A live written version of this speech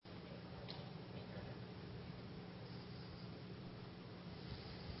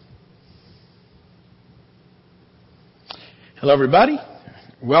Hello, everybody.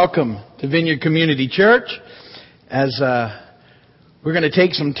 Welcome to Vineyard Community Church. As we're going to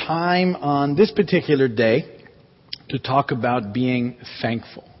take some time on this particular day to talk about being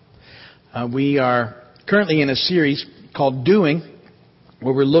thankful. We are currently in a series called Doing,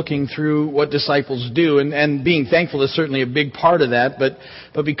 where we're looking through what disciples do, and being thankful is certainly a big part of that.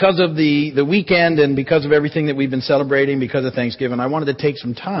 But because of the weekend and because of everything that we've been celebrating, because of Thanksgiving, I wanted to take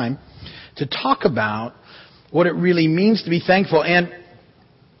some time to talk about what it really means to be thankful, and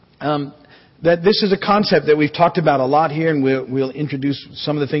that this is a concept that we've talked about a lot here, and we'll introduce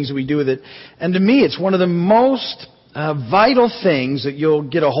some of the things that we do with it. And to me, it's one of the most vital things that you'll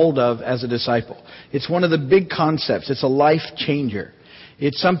get a hold of as a disciple. It's one of the big concepts. It's a life changer.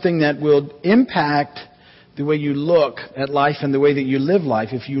 It's something that will impact the way you look at life and the way that you live life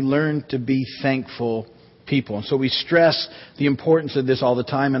if you learn to be thankful people. And so we stress the importance of this all the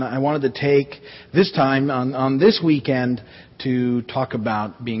time, and I wanted to take this time on this weekend to talk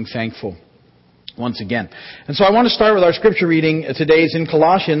about being thankful once again. And so I want to start with our scripture reading. Today is in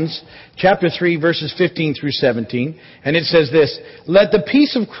Colossians chapter 3, verses 15 through 17, and it says this: "Let the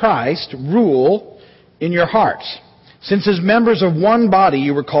peace of Christ rule in your hearts, since as members of one body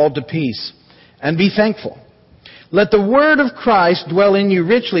you were called to peace, and be thankful. Let the word of Christ dwell in you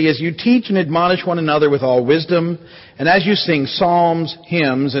richly as you teach and admonish one another with all wisdom, and as you sing psalms,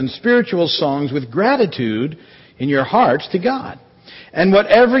 hymns, and spiritual songs with gratitude in your hearts to God. And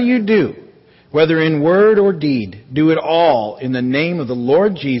whatever you do, whether in word or deed, do it all in the name of the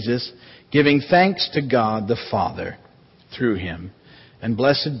Lord Jesus, giving thanks to God the Father through Him. And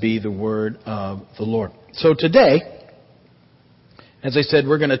blessed be the word of the Lord." So today, as I said,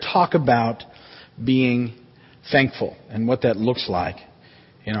 we're going to talk about being thankful and what that looks like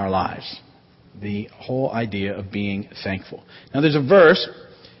in our lives. The whole idea of being thankful. Now there's a verse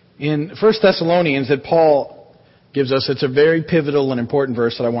in 1 Thessalonians that Paul gives us. It's a very pivotal and important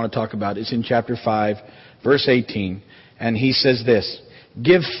verse that I want to talk about. It's in chapter 5, verse 18. And he says this: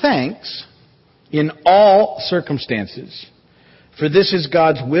 "Give thanks in all circumstances, for this is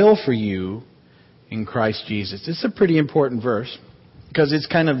God's will for you in Christ Jesus." It's a pretty important verse, because it's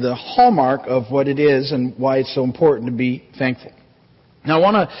kind of the hallmark of what it is and why it's so important to be thankful. Now I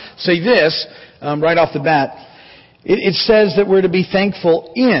want to say this right off the bat. It says that we're to be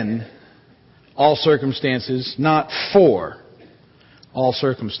thankful in all circumstances, not for all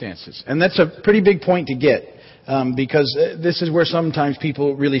circumstances. And that's a pretty big point to get, because this is where sometimes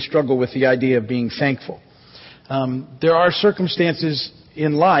people really struggle with the idea of being thankful. There are circumstances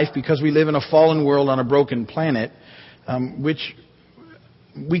in life, because we live in a fallen world on a broken planet, which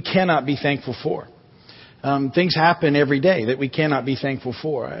we cannot be thankful for. Things happen every day that we cannot be thankful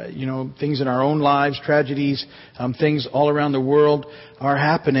for. Things in our own lives, tragedies, things all around the world are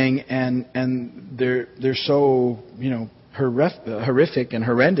happening, and they're so horrific and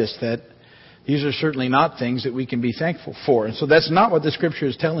horrendous that these are certainly not things that we can be thankful for. And so that's not what the Scripture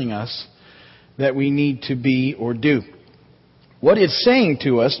is telling us that we need to be or do. What it's saying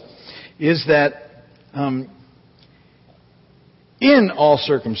to us is that in all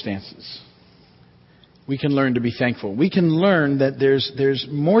circumstances, we can learn to be thankful. We can learn that there's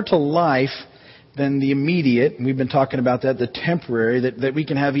more to life than the immediate. And we've been talking about that, the temporary, that we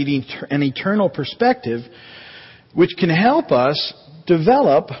can have an eternal perspective, which can help us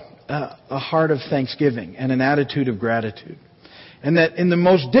develop a heart of thanksgiving and an attitude of gratitude. And that in the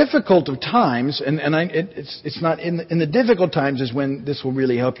most difficult of times, it's not in the difficult times is when this will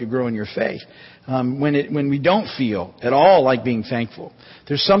really help you grow in your faith. When we don't feel at all like being thankful,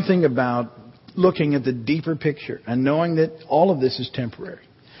 there's something about looking at the deeper picture and knowing that all of this is temporary,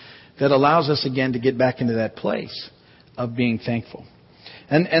 that allows us again to get back into that place of being thankful.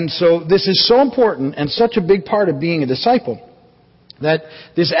 And so this is so important and such a big part of being a disciple, that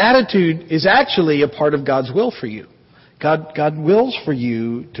this attitude is actually a part of God's will for you. God wills for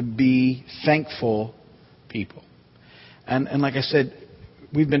you to be thankful people. And like I said,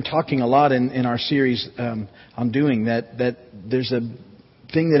 we've been talking a lot in our series on Doing that there's a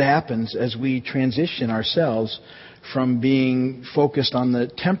thing that happens as we transition ourselves from being focused on the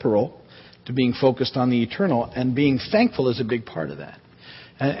temporal to being focused on the eternal, and being thankful is a big part of that.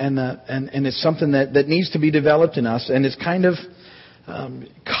 And it's something that needs to be developed in us, and it's kind of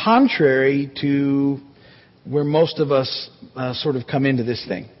contrary to where most of us sort of come into this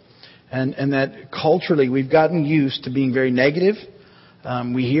thing. And that culturally we've gotten used to being very negative.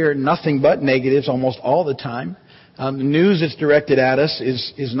 We hear nothing but negatives almost all the time. The news that's directed at us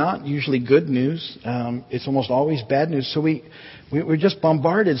is not usually good news. It's almost always bad news. So we're just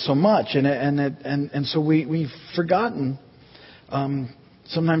bombarded so much, and so we've forgotten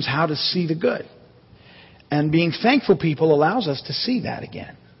sometimes how to see the good. And being thankful people allows us to see that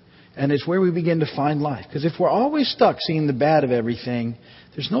again. And it's where we begin to find life. Because if we're always stuck seeing the bad of everything,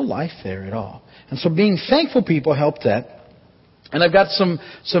 there's no life there at all. And so being thankful people help that. And I've got some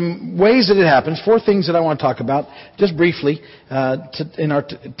ways that it happens. 4 things that I want to talk about, just briefly, in our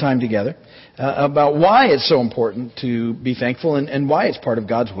time together, about why it's so important to be thankful and why it's part of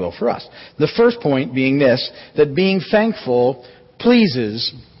God's will for us. The first point being this, that being thankful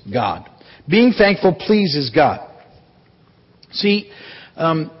pleases God. Being thankful pleases God. See,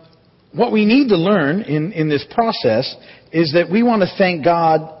 what we need to learn in this process is that we want to thank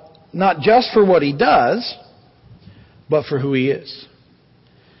God not just for what He does, but for who He is.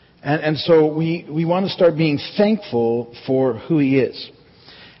 And so we want to start being thankful for who He is.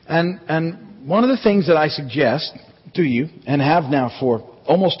 And one of the things that I suggest to you, and have now for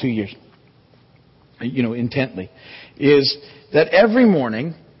almost 2 years, intently, is that every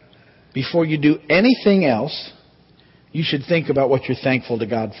morning, before you do anything else, you should think about what you're thankful to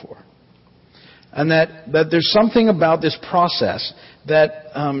God for. And that there's something about this process that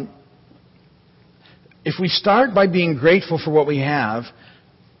if we start by being grateful for what we have,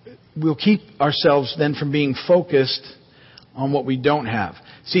 we'll keep ourselves then from being focused on what we don't have.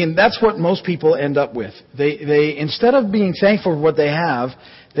 See, and that's what most people end up with. They instead of being thankful for what they have,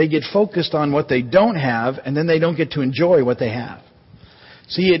 they get focused on what they don't have, and then they don't get to enjoy what they have.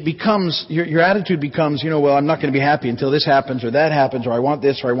 See, it becomes, your attitude becomes, well, I'm not going to be happy until this happens or that happens, or I want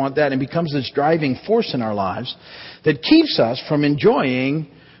this or I want that. And it becomes this driving force in our lives that keeps us from enjoying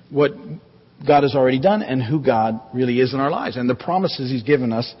what God has already done and who God really is in our lives and the promises He's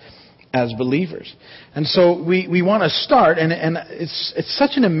given us as believers. And so we want to start, and it's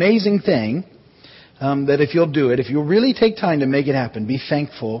such an amazing thing that if you'll do it, if you'll really take time to make it happen, be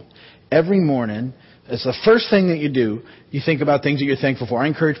thankful every morning. It's the first thing that you do. You think about things that you're thankful for. I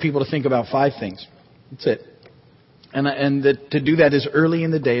encourage people to think about 5 things. That's it. And to do that as early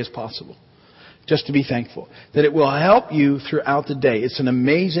in the day as possible. Just to be thankful. That it will help you throughout the day. It's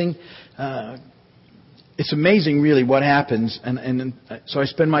amazing really what happens. And so I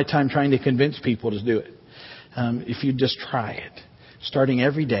spend my time trying to convince people to do it. If you just try it. Starting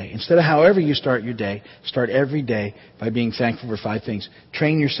every day. Instead of however you start your day, start every day by being thankful for 5 things.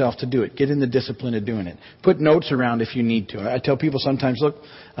 Train yourself to do it. Get in the discipline of doing it. Put notes around if you need to. I tell people sometimes, look,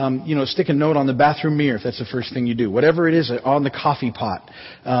 stick a note on the bathroom mirror if that's the first thing you do. Whatever it is, on the coffee pot,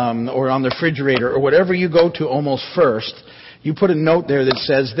 or on the refrigerator, or whatever you go to almost first, you put a note there that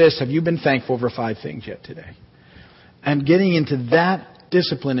says this: have you been thankful for 5 things yet today? And getting into that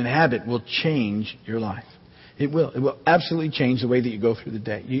discipline and habit will change your life. It will. It will absolutely change the way that you go through the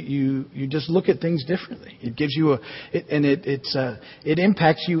day. You just look at things differently. It gives you it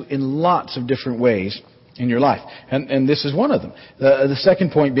impacts you in lots of different ways in your life. And this is one of them. The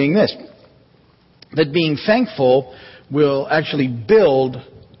second point being this: that being thankful will actually build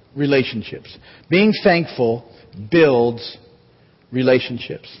relationships. Being thankful builds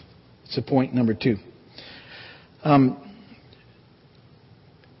relationships. It's a point number 2.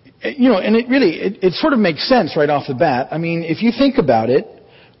 And it really, it sort of makes sense right off the bat. I mean, if you think about it,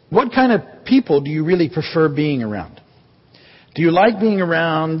 what kind of people do you really prefer being around? Do you like being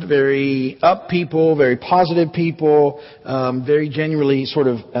around very up people, very positive people, very genuinely sort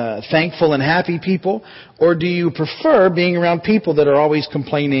of thankful and happy people? Or do you prefer being around people that are always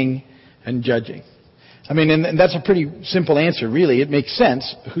complaining and judging? I mean, and that's a pretty simple answer, really. It makes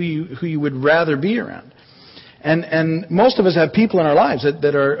sense who you would rather be around. And most of us have people in our lives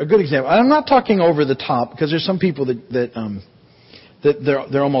that are a good example. I'm not talking over the top, because there's some people that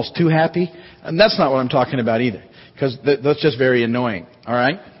they're almost too happy. And that's not what I'm talking about either, because that's just very annoying. All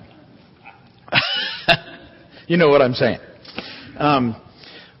right? You know what I'm saying.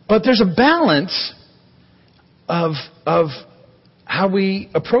 But there's a balance of how we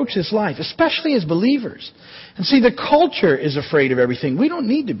approach this life, especially as believers. And see, the culture is afraid of everything. We don't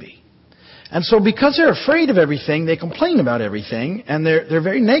need to be. And so because they're afraid of everything, they complain about everything, and they're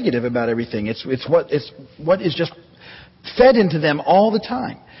very negative about everything. It's what is just fed into them all the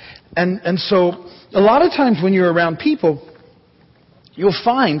time. And so a lot of times when you're around people, you'll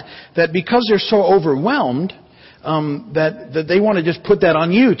find that because they're so overwhelmed, that they want to just put that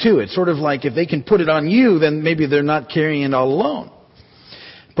on you too. It's sort of like if they can put it on you, then maybe they're not carrying it all alone.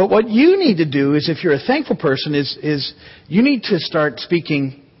 But what you need to do is, if you're a thankful person, is you need to start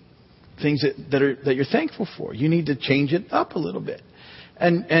speaking things that you're thankful for. You need to change it up a little bit.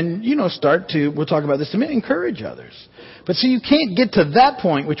 And start to, we'll talk about this in a minute, encourage others. But see, you can't get to that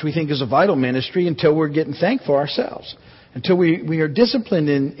point, which we think is a vital ministry, until we're getting thankful ourselves. Until we are disciplined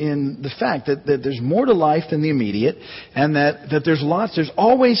in the fact that there's more to life than the immediate, and that there's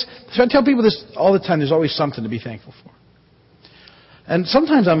always, so I tell people this all the time, there's always something to be thankful for. And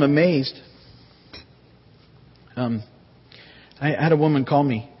sometimes I'm amazed. I had a woman call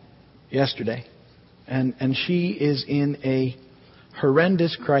me yesterday, and she is in a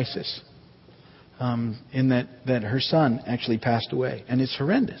horrendous crisis, in that her son actually passed away. And it's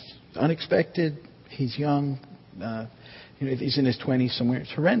horrendous. It's unexpected. He's young. He's in his 20s somewhere.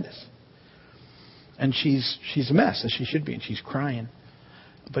 It's horrendous. And she's a mess, as she should be, and she's crying.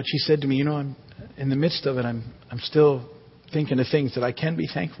 But she said to me, I'm in the midst of it, I'm still thinking of things that I can be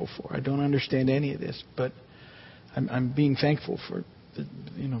thankful for. I don't understand any of this, but I'm being thankful for the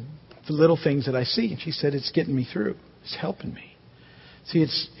little things that I see. And she said, it's getting me through. It's helping me. See,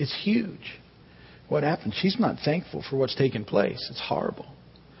 it's huge what happened. She's not thankful for what's taken place. It's horrible.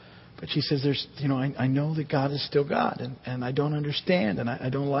 But she says, I know that God is still God, and I don't understand, and I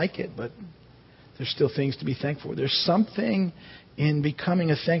don't like it, but there's still things to be thankful for. There's something in becoming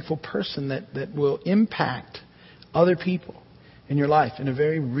a thankful person that will impact other people in your life in a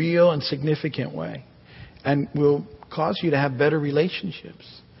very real and significant way, and will cause you to have better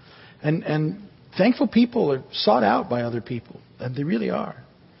relationships. And thankful people are sought out by other people. And they really are.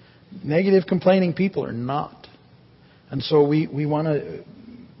 Negative, complaining people are not. And so we want to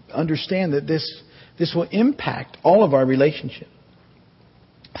understand that this will impact all of our relationships.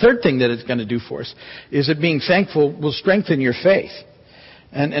 Third thing that it's going to do for us is that being thankful will strengthen your faith.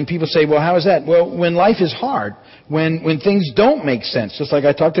 And people say, well, how is that? Well, when life is hard, when things don't make sense, just like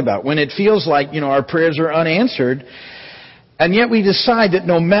I talked about, when it feels like, our prayers are unanswered, and yet we decide that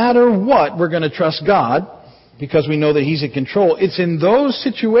no matter what, we're going to trust God because we know that He's in control. It's in those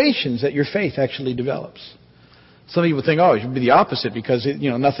situations that your faith actually develops. Some people think, it should be the opposite because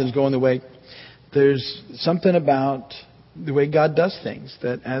nothing's going the way. There's something about the way God does things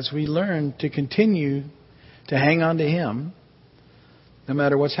that as we learn to continue to hang on to Him, no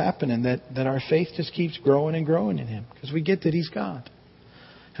matter what's happening, that our faith just keeps growing and growing in Him because we get that He's God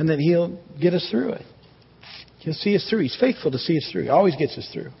and that He'll get us through it. He'll see us through. He's faithful to see us through. He always gets us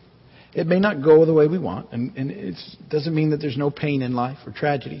through. It may not go the way we want, and it doesn't mean that there's no pain in life or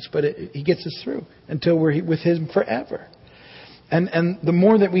tragedies, but He gets us through until we're with Him forever. And the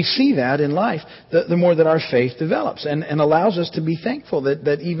more that we see that in life, the more that our faith develops and allows us to be thankful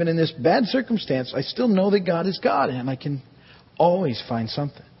that even in this bad circumstance, I still know that God is God, and I can always find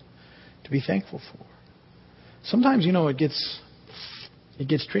something to be thankful for. Sometimes, it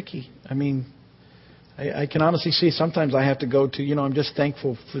gets tricky. I can honestly see sometimes I have to go to, I'm just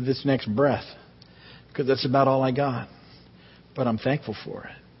thankful for this next breath because that's about all I got. But I'm thankful for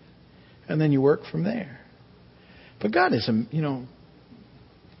it. And then you work from there. But God is,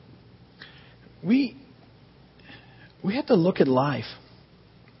 we have to look at life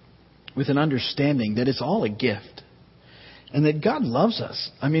with an understanding that it's all a gift. And that God loves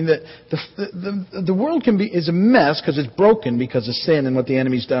us. The world is a mess because it's broken because of sin and what the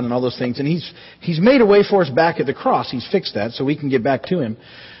enemy's done and all those things. And He's made a way for us back at the cross. He's fixed that so we can get back to Him.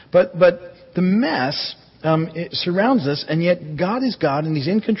 But the mess it surrounds us, and yet God is God and He's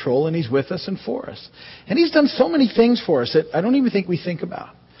in control and He's with us and for us. And He's done so many things for us that I don't even think we think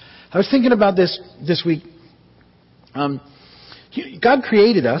about. I was thinking about this week. God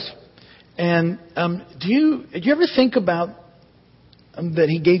created us, and do you ever think about that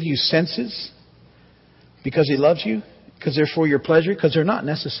He gave you senses because He loves you, because they're for your pleasure, because they're not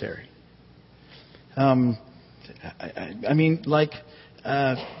necessary. Like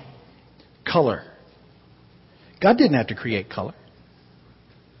color. God didn't have to create color.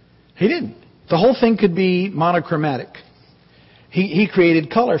 He didn't. The whole thing could be monochromatic. He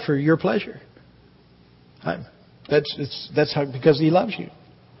created color for your pleasure. That's how, because He loves you.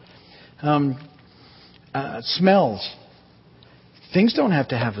 Smells. Things don't have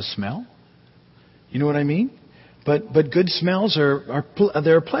to have a smell. You know what I mean? But good smells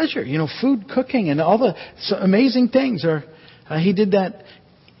they're a pleasure. Food, cooking, and all the amazing things are. He did that.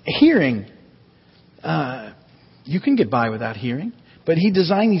 Hearing. You can get by without hearing, but He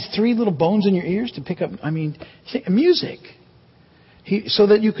designed these 3 little bones in your ears to pick up. Music. So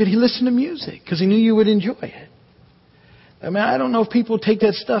that you could listen to music because He knew you would enjoy it. I don't know if people take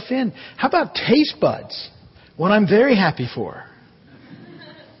that stuff in. How about taste buds? What I'm very happy for.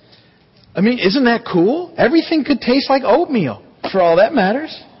 Isn't that cool? Everything could taste like oatmeal for all that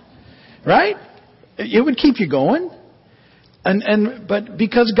matters. Right? It would keep you going. But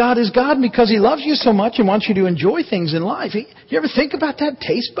because God is God and because He loves you so much and wants you to enjoy things in life, you ever think about that?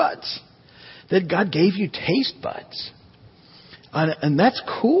 Taste buds. That God gave you taste buds. And that's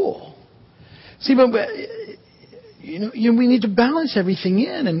cool. See, but we need to balance everything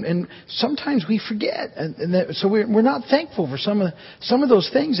in, and sometimes we forget, so we're not thankful for some of those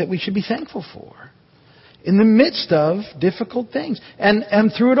things that we should be thankful for in the midst of difficult things,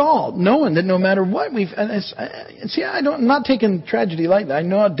 and through it all, knowing that no matter what I'm not taking tragedy lightly. I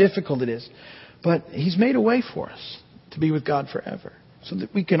know how difficult it is, but He's made a way for us to be with God forever, so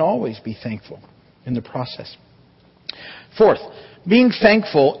that we can always be thankful in the process. Fourth, being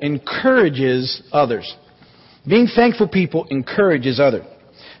thankful encourages others. Being thankful people encourages others.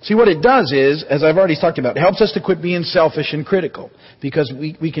 See, what it does is, as I've already talked about, it helps us to quit being selfish and critical, because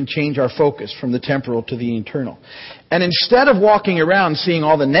we can change our focus from the temporal to the eternal. And instead of walking around seeing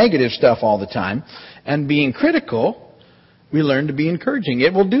all the negative stuff all the time and being critical, we learn to be encouraging.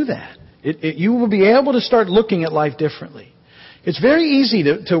 It will do that. You will be able to start looking at life differently. It's very easy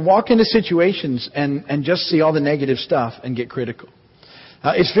to walk into situations and just see all the negative stuff and get critical.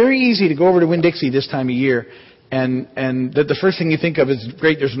 It's very easy to go over to Winn-Dixie this time of year and that the first thing you think of is,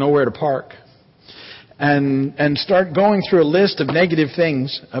 great, there's nowhere to park. And start going through a list of negative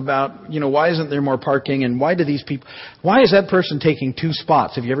things about, why isn't there more parking, and why is that person taking 2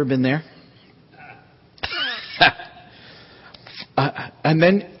 spots? Have you ever been there? And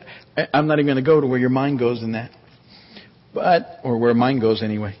then, I'm not even going to go to where your mind goes in that. Or where mine goes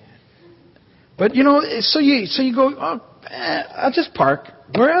anyway. But so you go, I'll just park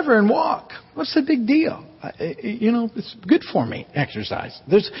wherever and walk. What's the big deal? It's good for me, exercise.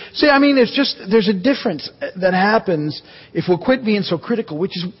 There's a difference that happens if we'll quit being so critical,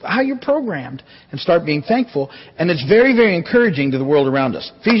 which is how you're programmed, and start being thankful. And it's very, very encouraging to the world around us.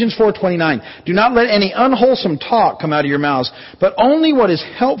 Ephesians 4:29. Do not let any unwholesome talk come out of your mouths, but only what is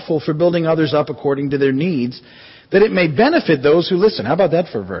helpful for building others up according to their needs, that it may benefit those who listen. How about that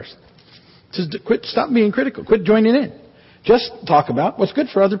for a verse? It says, stop being critical. Quit joining in. Just talk about what's good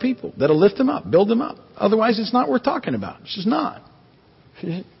for other people. That'll lift them up, build them up. Otherwise, it's not worth talking about. It's just not.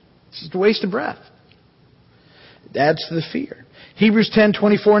 It's just a waste of breath. It adds to the fear. Hebrews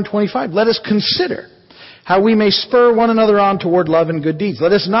 10:24 and 25. Let us consider how we may spur one another on toward love and good deeds.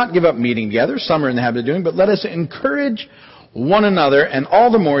 Let us not give up meeting together. Some are in the habit of doing, but let us encourage one another, and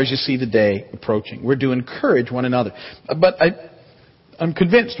all the more as you see the day approaching. We're to encourage one another. But I'm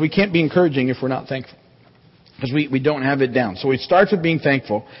convinced we can't be encouraging if we're not thankful, because we don't have it down. So it starts with being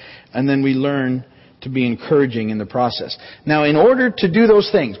thankful, and then we learn to be encouraging in the process. Now, in order to do those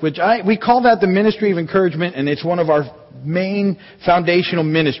things, which we call that the ministry of encouragement, and it's one of our main foundational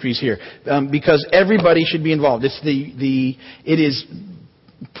ministries here, because everybody should be involved. It is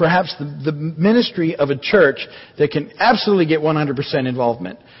perhaps the ministry of a church that can absolutely get 100%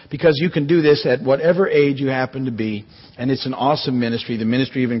 involvement, because you can do this at whatever age you happen to be, and it's an awesome ministry, the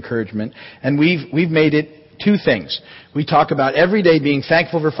ministry of encouragement. And we've made it 2 things. We talk about every day being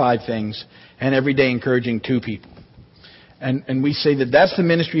thankful for 5 things, and every day encouraging 2 people. And we say that that's the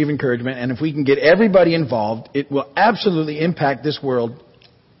ministry of encouragement, and if we can get everybody involved, it will absolutely impact this world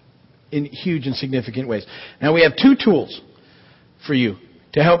in huge and significant ways. Now, we have 2 tools for you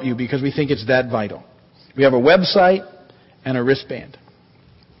to help you, because we think it's that vital. We have a website and a wristband.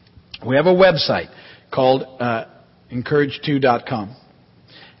 We have a website called encourage2.com.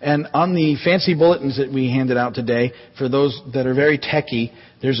 And on the fancy bulletins that we handed out today, for those that are very techie,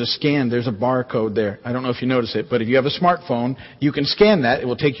 there's a scan, there's a barcode there. I don't know if you notice it, but if you have a smartphone, you can scan that. It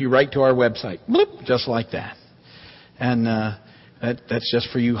will take you right to our website. Bloop, just like that. And that's just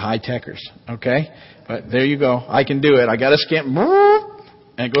for you high-techers, okay? But there you go. I can do it. I got a scan,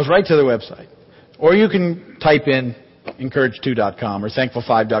 and it goes right to the website. Or you can type in encourage2.com or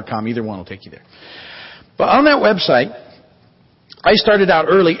thankful5.com. Either one will take you there. But on that website, I started out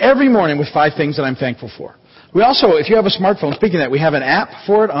early every morning with 5 things that I'm thankful for. We also, if you have a smartphone, speaking of that, we have an app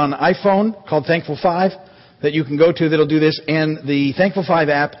for it on iPhone called Thankful 5 that you can go to that'll do this. And the Thankful 5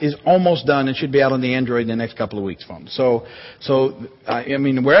 app is almost done and should be out on the Android in the next couple of weeks' phone. So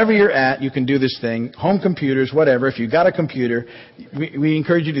wherever you're at, you can do this thing. Home computers, whatever. If you've got a computer, we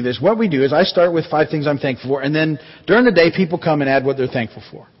encourage you to do this. What we do is I start with 5 things I'm thankful for, and then during the day, people come and add what they're thankful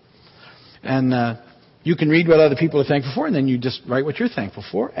for. And you can read what other people are thankful for, and then you just write what you're thankful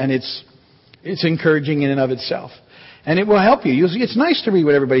for, and it's encouraging in and of itself. And it will help you. It's nice to read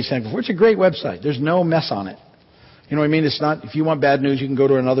what everybody's thankful for. It's a great website. There's no mess on it. You know what I mean? It's not, if you want bad news, you can go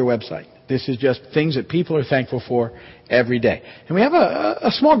to another website. This is just things that people are thankful for every day. And we have a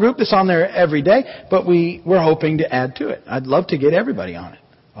small group that's on there every day, but we're hoping to add to it. I'd love to get everybody on it.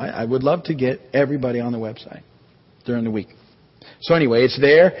 I would love to get everybody on the website during the week. So anyway, it's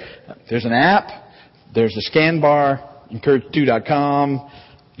there. There's an app. There's a scan bar, encourage2.com.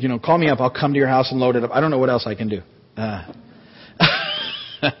 Call me up. I'll come to your house and load it up. I don't know what else I can do.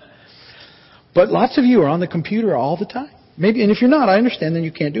 But lots of you are on the computer all the time. Maybe, and if you're not, I understand, then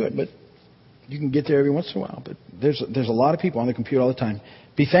you can't do it. But you can get there every once in a while. But there's a lot of people on the computer all the time.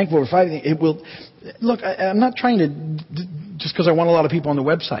 Be thankful for 5 things. It will. Look, I'm not trying to just because I want a lot of people on the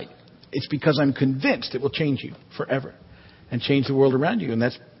website. It's because I'm convinced it will change you forever and change the world around you, and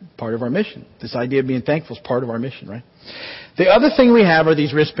that's part of our mission. This idea of being thankful is part of our mission, right? The other thing we have are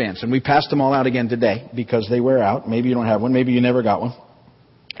these wristbands, and we passed them all out again today because they wear out. Maybe you don't have one. Maybe you never got one.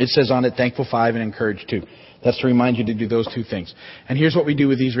 It says on it, Thankful 5 and Encourage 2. That's to remind you to do those 2 things. And here's what we do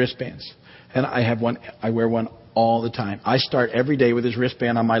with these wristbands. And I have one. I wear one all the time. I start every day with this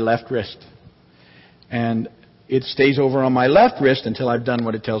wristband on my left wrist. And it stays over on my left wrist until I've done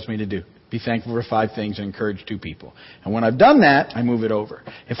what it tells me to do. Be thankful for 5 things and encourage 2 people. And when I've done that, I move it over.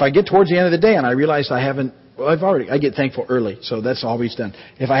 If I get towards the end of the day and I realize I get thankful early, so that's always done.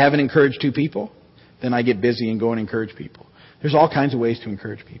 If I haven't encouraged 2 people, then I get busy and go and encourage people. There's all kinds of ways to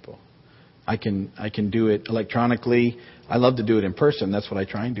encourage people. I can do it electronically. I love to do it in person. That's what I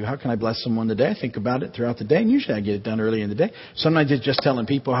try and do. How can I bless someone today? I think about it throughout the day, and usually I get it done early in the day. Sometimes it's just telling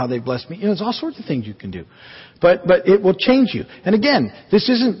people how they've blessed me. There's all sorts of things you can do. But it will change you. And again, this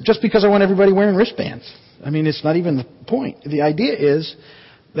isn't just because I want everybody wearing wristbands. I mean, it's not even the point. The idea is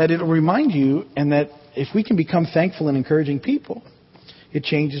that it'll remind you, and that if we can become thankful and encouraging people, it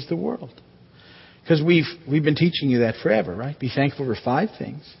changes the world. Because we've been teaching you that forever, right? Be thankful for 5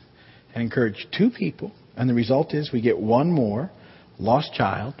 things and encourage 2 people. And the result is we get 1 more lost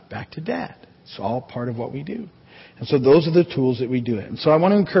child back to Dad. It's all part of what we do. And so those are the tools that we do it. And so I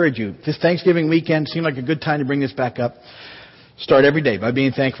want to encourage you. This Thanksgiving weekend seemed like a good time to bring this back up. Start every day by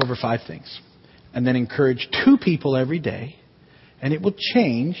being thankful for 5 things. And then encourage 2 people every day. And it will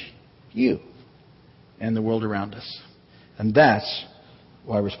change you and the world around us. And that's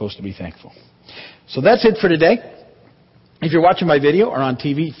why we're supposed to be thankful. So that's it for today. If you're watching my video or on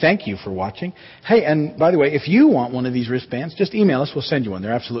TV, thank you for watching. Hey, and by the way, if you want one of these wristbands, just email us. We'll send you one.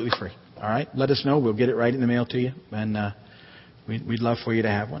 They're absolutely free. All right? Let us know. We'll get it right in the mail to you. And we'd love for you to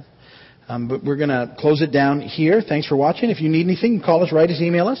have one. But we're going to close it down here. Thanks for watching. If you need anything, call us, write us,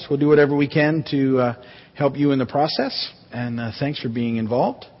 email us. We'll do whatever we can to help you in the process. And thanks for being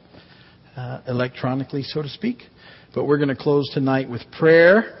involved, electronically, so to speak. But we're going to close tonight with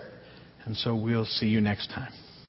prayer. And so we'll see you next time.